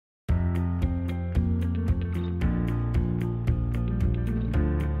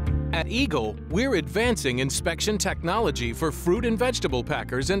At Eagle, we're advancing inspection technology for fruit and vegetable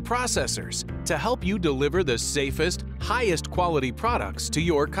packers and processors to help you deliver the safest, highest quality products to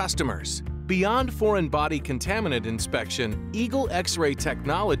your customers. Beyond foreign body contaminant inspection, Eagle X-ray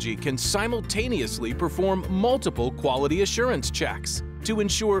technology can simultaneously perform multiple quality assurance checks to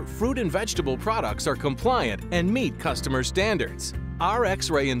ensure fruit and vegetable products are compliant and meet customer standards. Our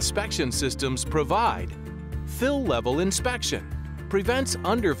X-ray inspection systems provide fill level inspection, prevents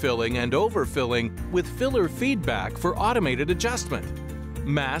underfilling and overfilling with filler feedback for automated adjustment.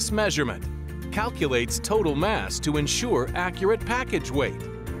 Mass measurement calculates total mass to ensure accurate package weight.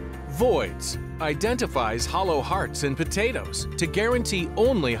 Voids identifies hollow hearts in potatoes to guarantee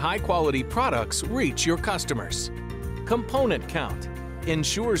only high-quality products reach your customers. Component count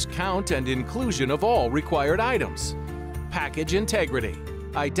ensures count and inclusion of all required items. Package integrity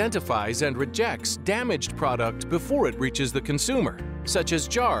identifies and rejects damaged product before it reaches the consumer, such as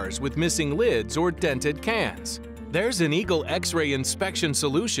jars with missing lids or dented cans. There's an Eagle X-ray inspection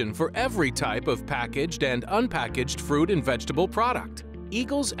solution for every type of packaged and unpackaged fruit and vegetable product.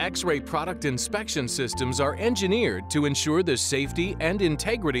 Eagle's X-ray product inspection systems are engineered to ensure the safety and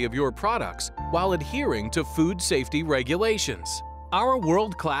integrity of your products while adhering to food safety regulations. Our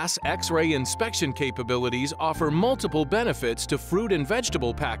world-class X-ray inspection capabilities offer multiple benefits to fruit and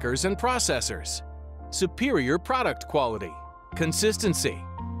vegetable packers and processors. Superior product quality, consistency,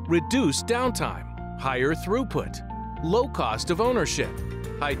 reduced downtime, higher throughput, low cost of ownership,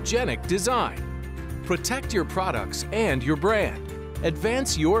 hygienic design. Protect your products and your brand.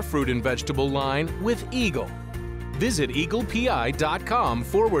 Advance your fruit and vegetable line with Eagle. Visit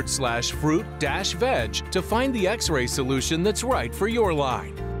eaglepi.com/fruit-veg to find the X-ray solution that's right for your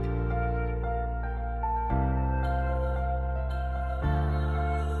line.